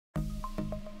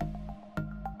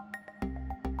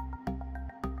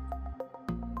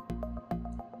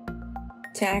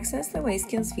To access the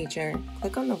Wayscales feature,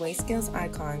 click on the Wayscales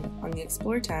icon on the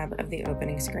Explore tab of the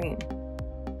opening screen.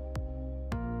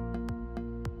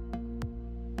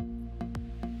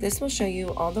 This will show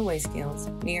you all the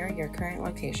wayscales near your current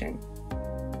location.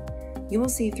 You will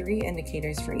see 3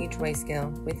 indicators for each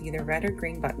wayscale with either red or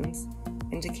green buttons,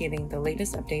 indicating the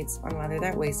latest updates on whether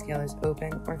that wayscale is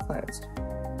open or closed.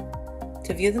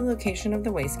 To view the location of the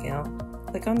wayscale,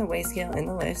 click on the wayscale in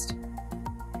the list,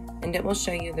 and it will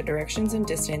show you the directions and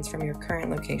distance from your current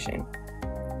location.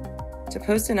 To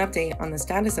post an update on the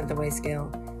status of the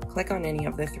wayscale, click on any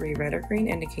of the 3 red or green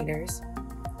indicators,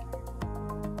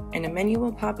 and a menu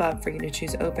will pop up for you to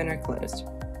choose open or closed.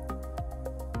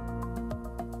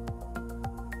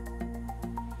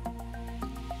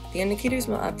 The indicators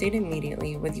will update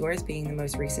immediately, with yours being the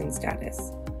most recent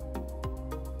status.